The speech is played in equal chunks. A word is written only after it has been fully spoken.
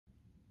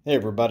Hey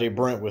everybody,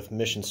 Brent with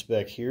Mission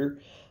Spec here.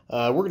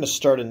 We're going to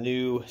start a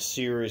new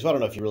series, I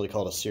don't know if you really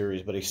call it a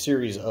series, but a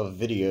series of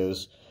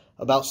videos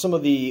about some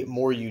of the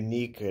more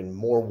unique and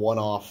more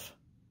one-off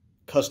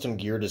custom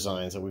gear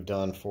designs that we've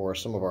done for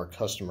some of our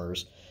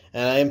customers.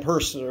 And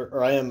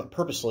I am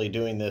purposely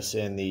doing this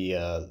in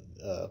the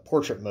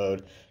portrait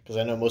mode because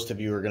I know most of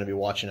you are going to be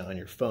watching it on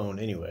your phone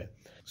anyway.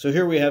 So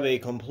here we have a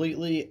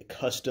completely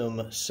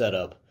custom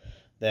setup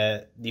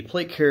that the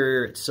plate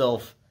carrier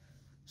itself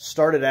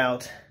started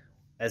out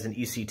as an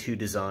EC2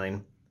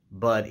 design,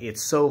 but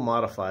it's so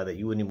modified that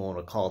you wouldn't even want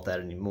to call it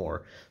that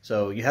anymore.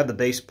 So you have the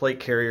base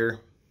plate carrier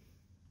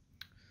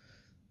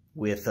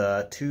with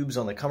tubes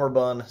on the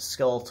cummerbund,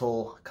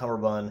 skeletal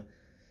cummerbund.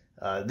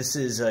 This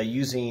is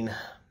using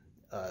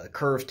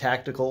curved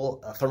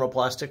tactical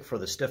thermoplastic for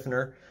the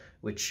stiffener,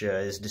 which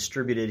is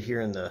distributed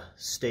here in the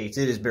States.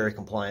 It is very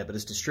compliant, but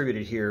it's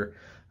distributed here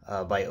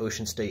by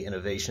Ocean State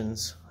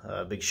Innovations.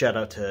 Big shout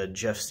out to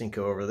Jeff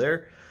Cinco over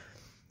there.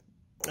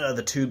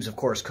 The tubes, of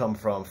course, come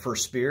from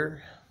First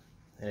Spear.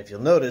 And if you'll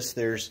notice,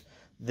 there's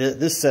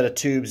this set of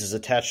tubes is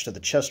attached to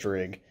the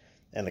Chestrig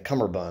and the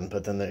cummerbund.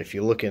 But then if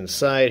you look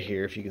inside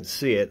here, if you can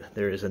see it,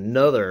 there is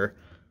another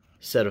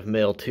set of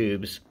male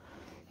tubes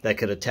that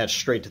could attach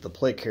straight to the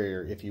plate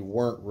carrier if you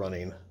weren't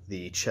running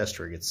the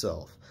Chestrig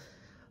itself.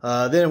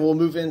 Then we'll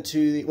move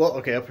into the, well,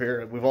 okay, up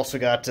here, we've also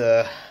got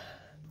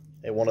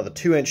one of the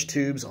 2-inch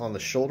tubes on the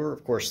shoulder.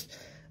 Of course,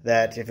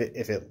 that if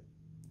it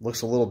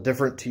looks a little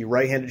different to you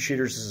right-handed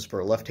shooters, this is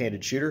for a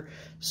left-handed shooter,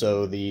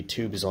 so the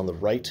tube is on the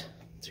right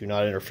to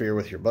not interfere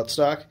with your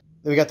buttstock.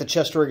 Then we got the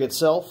Chestrig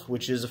itself,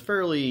 which is a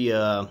fairly,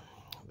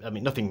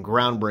 nothing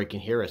groundbreaking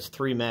here. It's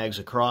 3 mags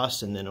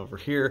across, and then over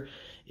here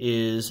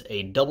is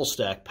a double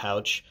stack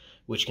pouch,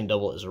 which can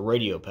double as a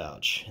radio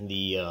pouch. And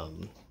the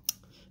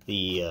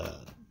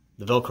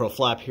Velcro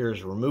flap here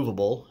is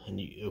removable, and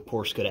you, of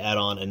course, could add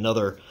on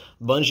another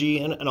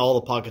bungee, and all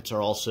the pockets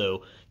are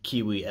also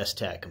Kiwi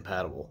STAC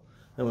compatible.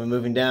 And we're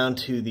moving down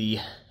to the,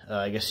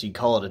 I guess you'd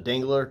call it a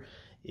Dangler,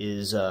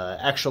 is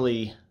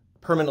actually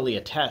permanently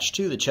attached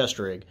to the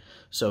Chestrig,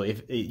 so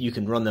if you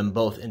can run them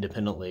both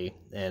independently,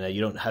 and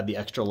you don't have the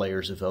extra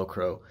layers of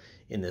Velcro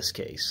in this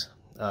case.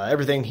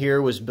 Everything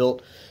here was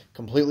built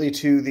completely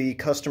to the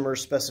customer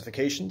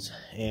specifications,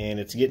 and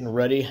it's getting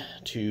ready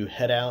to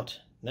head out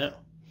now.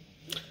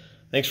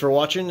 Thanks for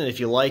watching, and if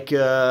you like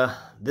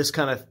this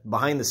kind of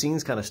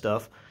behind-the-scenes kind of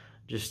stuff,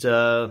 just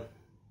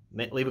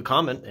leave a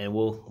comment, and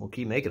we'll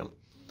keep making them.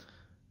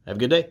 Have a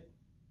good day.